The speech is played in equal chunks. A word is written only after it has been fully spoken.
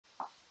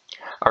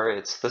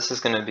Alright, so this is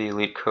going to be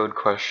LeetCode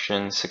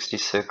question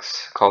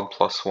 66 called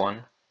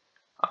 +1.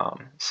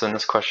 So in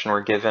this question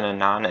we're given a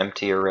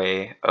non-empty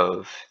array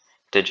of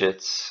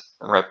digits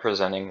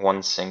representing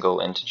one single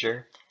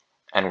integer,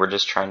 and we're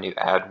just trying to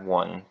add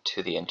 1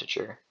 to the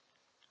integer.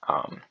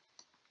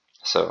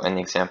 So in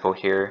the example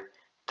here,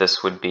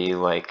 this would be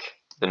like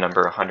the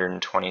number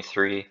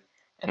 123,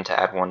 and to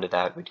add 1 to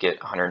that we'd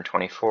get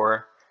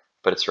 124,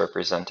 but it's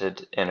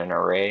represented in an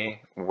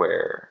array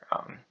where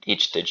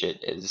each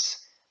digit is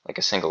like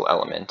a single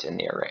element in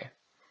the array.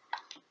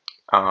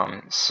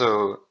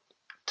 So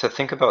to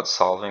think about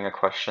solving a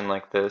question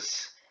like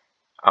this,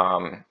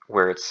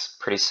 where it's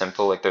pretty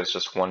simple, like there's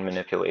just one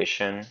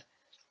manipulation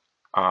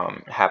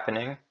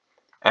happening,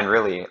 and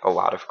really a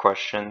lot of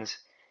questions,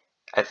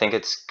 I think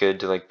it's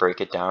good to like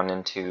break it down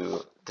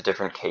into the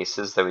different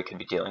cases that we could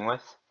be dealing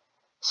with.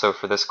 So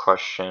for this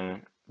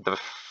question, the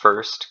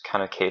first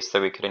kind of case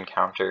that we could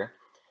encounter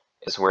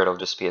is where it'll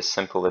just be a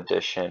simple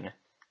addition,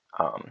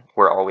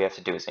 where all we have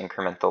to do is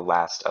increment the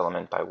last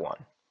element by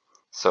 1.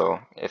 So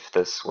if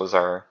this was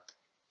our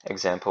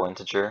example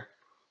integer,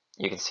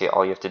 you can see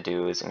all you have to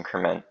do is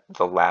increment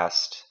the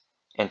last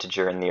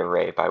integer in the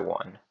array by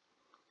 1.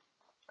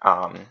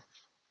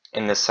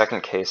 In this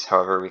second case,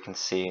 however, we can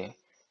see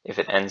if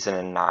it ends in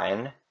a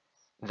 9,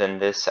 then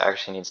this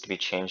actually needs to be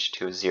changed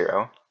to a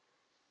 0.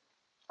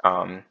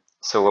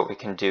 So what we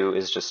can do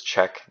is just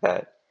check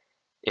that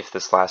if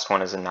this last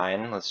one is a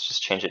 9, let's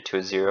just change it to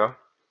a 0,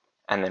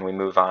 and then we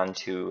move on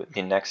to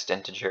the next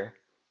integer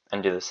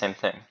and do the same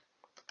thing.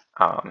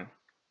 And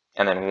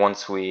then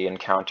once we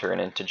encounter an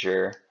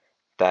integer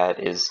that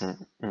is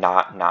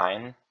not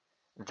 9,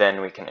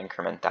 then we can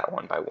increment that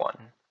one by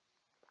 1.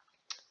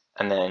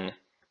 And then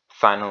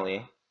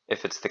finally,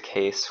 if it's the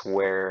case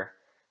where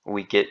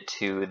we get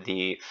to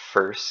the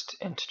first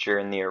integer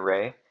in the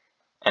array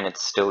and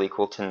it's still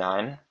equal to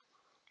 9,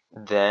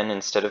 then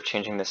instead of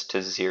changing this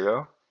to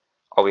 0,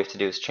 all we have to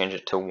do is change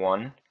it to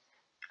 1,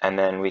 and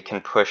then we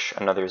can push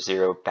another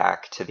 0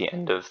 back to the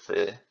end of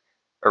the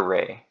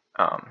array,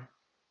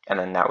 and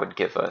then that would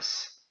give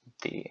us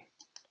the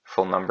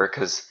full number,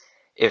 because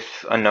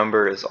if a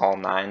number is all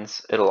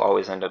 9s, it'll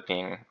always end up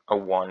being a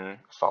 1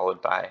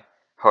 followed by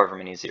however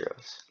many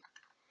zeros.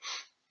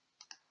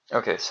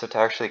 Okay, so to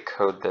actually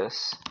code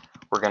this,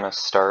 we're going to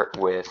start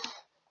with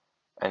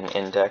an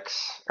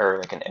index, or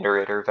like an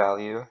iterator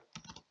value,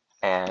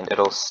 and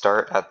it'll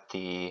start at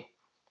the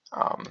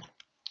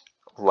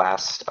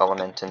last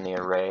element in the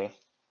array,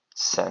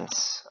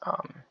 since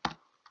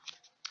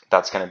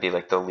that's going to be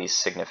like the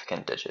least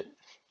significant digit.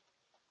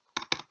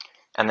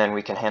 And then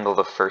we can handle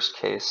the first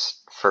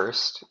case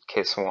first,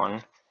 case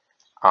 1,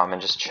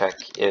 and just check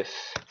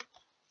if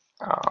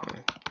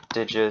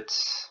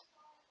digits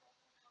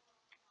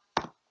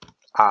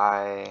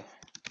I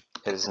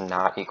is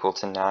not equal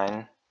to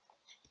 9,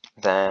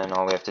 then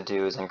all we have to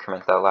do is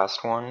increment that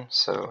last one,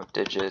 so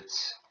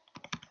digits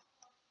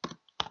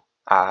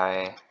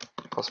I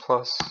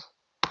plus,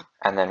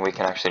 and then we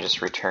can actually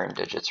just return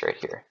digits right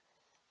here,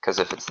 because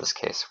if it's this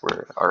case,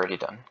 we're already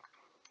done.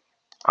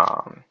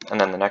 And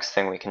then the next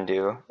thing we can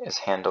do is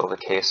handle the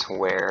case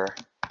where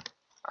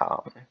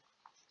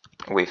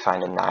we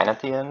find a 9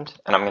 at the end,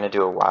 and I'm going to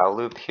do a while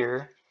loop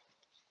here,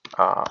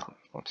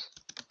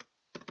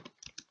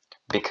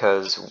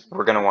 because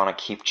we're going to want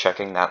to keep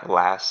checking that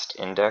last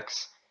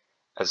index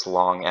as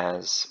long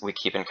as we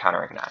keep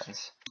encountering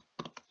 9s.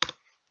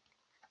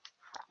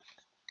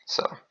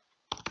 So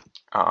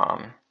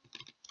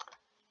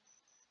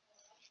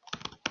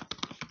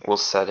we'll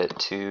set it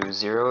to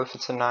 0 if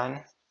it's a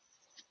 9.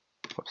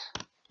 Whoops.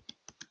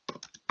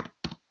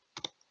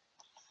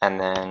 And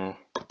then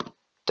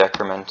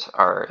decrement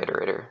our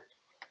iterator.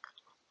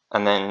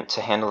 And then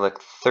to handle the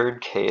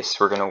third case,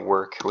 we're going to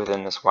work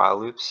within this while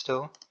loop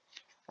still,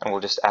 and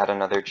we'll just add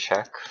another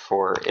check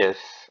for if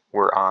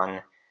we're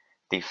on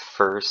the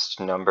first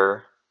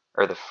number,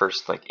 or the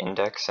first like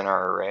index in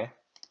our array.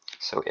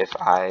 So if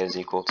I is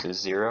equal to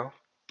 0,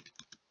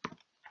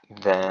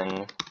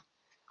 then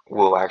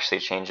we'll actually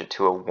change it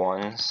to a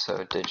 1,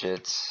 so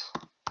digits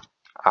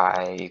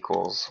I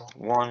equals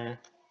 1,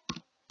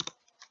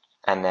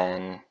 and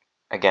then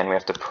again we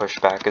have to push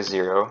back a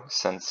 0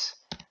 since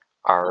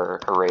our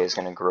array is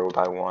going to grow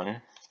by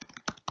 1,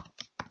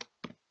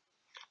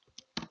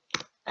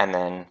 and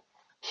then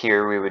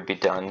here we would be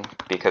done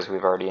because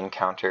we've already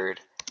encountered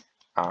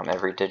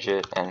every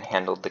digit and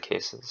handled the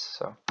cases,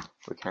 so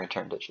we can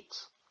return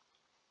digits.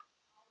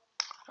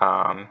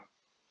 And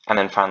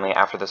then finally,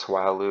 after this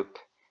while loop,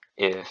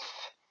 if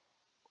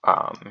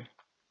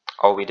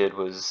all we did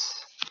was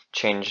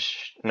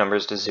change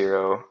numbers to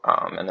 0,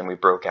 and then we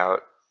broke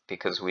out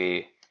because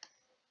we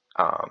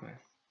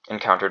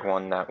encountered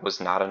one that was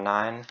not a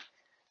 9,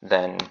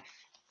 then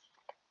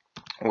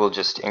we'll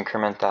just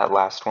increment that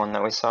last one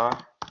that we saw,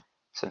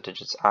 so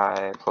digits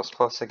I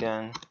plus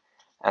again,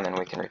 and then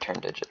we can return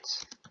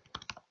digits.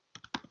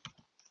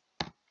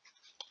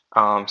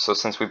 So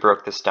since we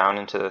broke this down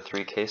into the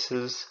 3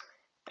 cases,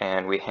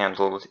 and we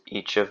handled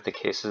each of the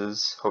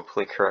cases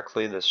hopefully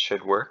correctly, this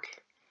should work.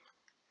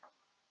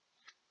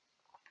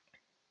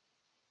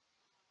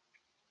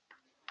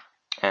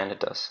 And it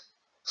does.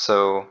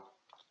 So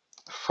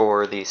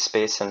for the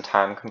space and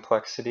time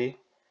complexity,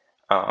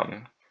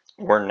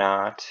 we're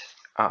not,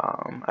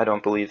 I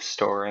don't believe,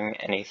 storing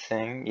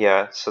anything.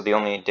 Yeah, so the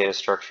only data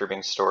structure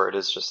being stored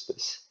is just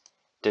this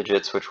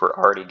digits, which were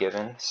already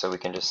given. So we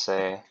can just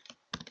say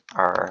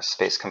our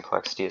space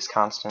complexity is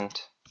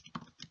constant.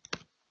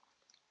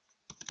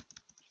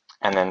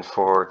 And then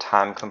for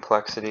time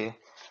complexity,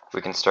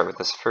 we can start with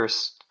this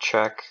first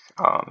check.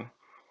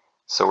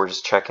 So we're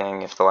just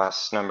checking if the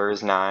last number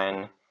is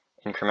 9,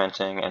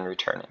 incrementing, and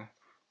returning.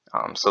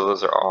 So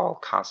those are all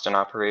constant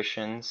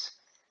operations.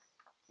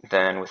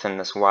 Then within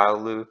this while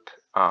loop,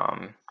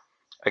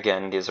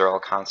 again, these are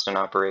all constant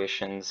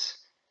operations,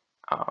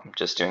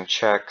 just doing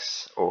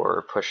checks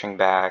or pushing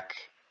back,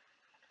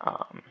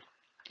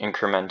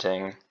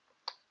 incrementing.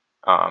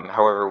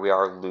 However, we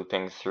are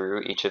looping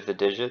through each of the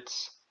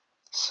digits,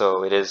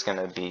 so it is going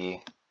to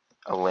be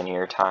a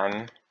linear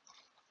time.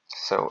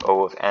 So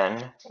O of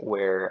n,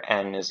 where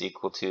n is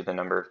equal to the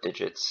number of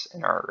digits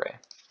in our array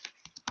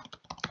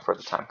for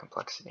the time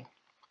complexity.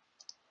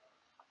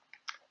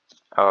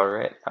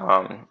 Alright,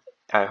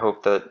 I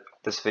hope that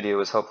this video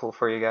was helpful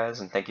for you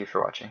guys, and thank you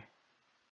for watching.